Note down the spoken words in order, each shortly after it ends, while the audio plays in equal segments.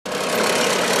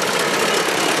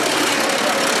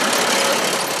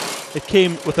It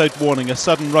came without warning, a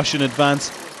sudden Russian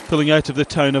advance pulling out of the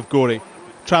town of Gori.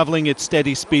 Travelling at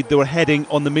steady speed, they were heading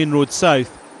on the main road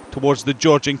south towards the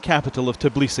Georgian capital of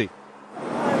Tbilisi.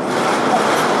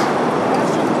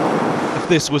 If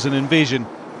this was an invasion,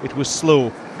 it was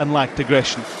slow and lacked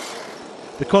aggression.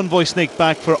 The convoy snaked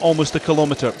back for almost a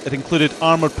kilometre. It included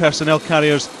armoured personnel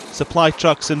carriers, supply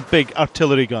trucks and big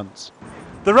artillery guns.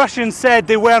 The Russians said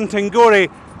they weren't in Gori.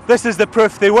 This is the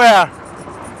proof they were.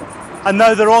 And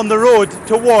now they're on the road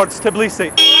towards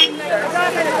Tbilisi.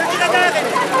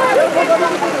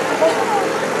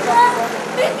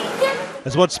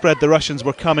 As word spread the Russians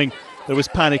were coming, there was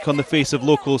panic on the face of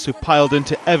locals who piled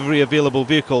into every available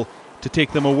vehicle to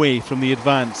take them away from the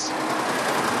advance.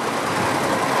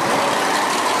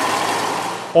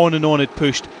 On and on it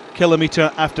pushed,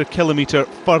 kilometre after kilometre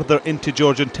further into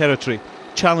Georgian territory,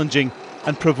 challenging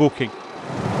and provoking.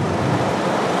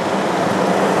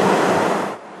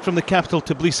 From the capital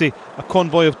Tbilisi, a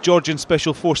convoy of Georgian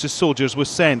Special Forces soldiers was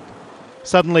sent.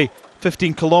 Suddenly,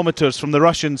 15 kilometres from the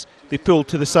Russians, they pulled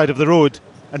to the side of the road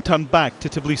and turned back to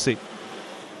Tbilisi.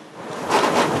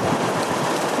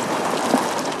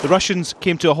 The Russians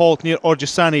came to a halt near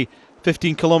Orjasani,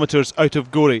 15 kilometres out of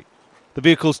Gori. The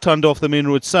vehicles turned off the main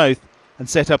road south and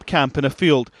set up camp in a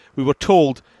field. We were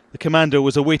told the commander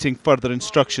was awaiting further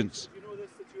instructions.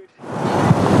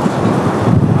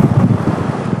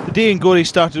 The day in Gori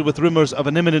started with rumours of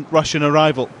an imminent Russian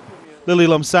arrival. Lily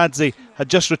Lamsadze had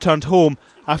just returned home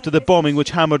after the bombing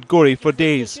which hammered Gori for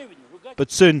days.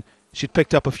 But soon she'd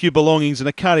picked up a few belongings in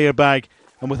a carrier bag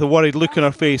and with a worried look on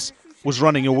her face was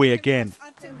running away again.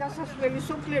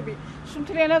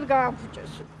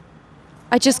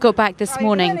 I just got back this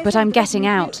morning, but I'm getting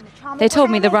out. They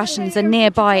told me the Russians are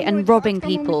nearby and robbing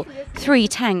people. 3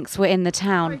 tanks were in the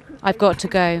town. I've got to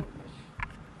go.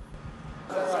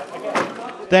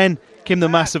 Then came the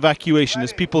mass evacuation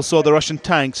as people saw the Russian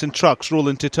tanks and trucks roll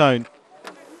into town.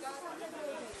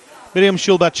 Miriam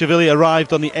Shulbachvili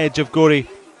arrived on the edge of Gori.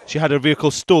 She had her vehicle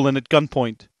stolen at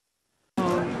gunpoint.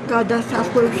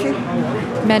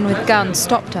 Men with guns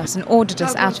stopped us and ordered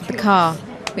us out of the car.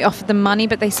 We offered them money,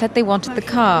 but they said they wanted the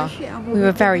car. We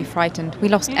were very frightened. We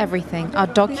lost everything, our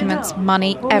documents,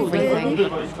 money, everything.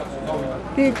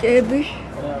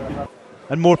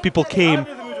 And more people came,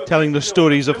 telling their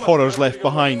stories of horrors left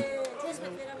behind.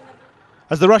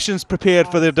 As the Russians prepared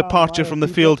for their departure from the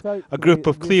field, a group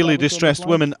of clearly distressed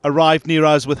women arrived near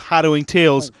us with harrowing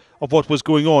tales of what was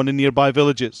going on in nearby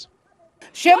villages.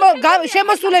 Kazakhs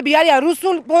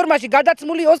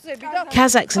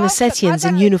and Ossetians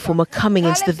in uniform are coming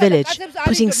into the village,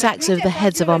 putting sacks over the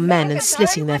heads of our men and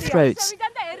slitting their throats.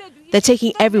 They're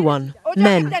taking everyone,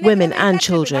 men, women and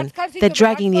children. They're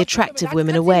dragging the attractive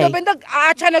women away.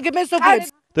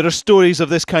 There are stories of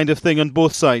this kind of thing on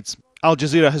both sides. Al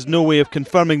Jazeera has no way of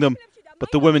confirming them,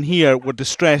 but the women here were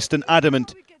distressed and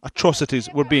adamant atrocities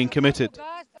were being committed.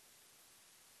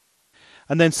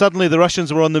 And then suddenly the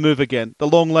Russians were on the move again, the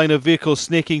long line of vehicles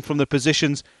snaking from their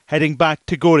positions, heading back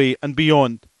to Gori and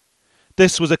beyond.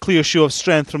 This was a clear show of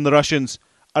strength from the Russians,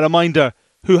 a reminder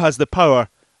who has the power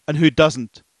and who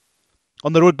doesn't.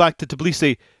 On the road back to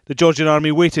Tbilisi, the Georgian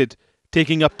army waited,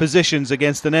 taking up positions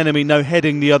against an enemy now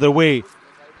heading the other way.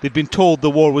 They'd been told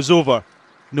the war was over.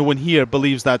 No one here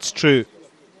believes that's true.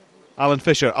 Alan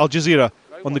Fisher, Al Jazeera,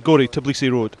 on the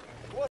Gori-Tbilisi road.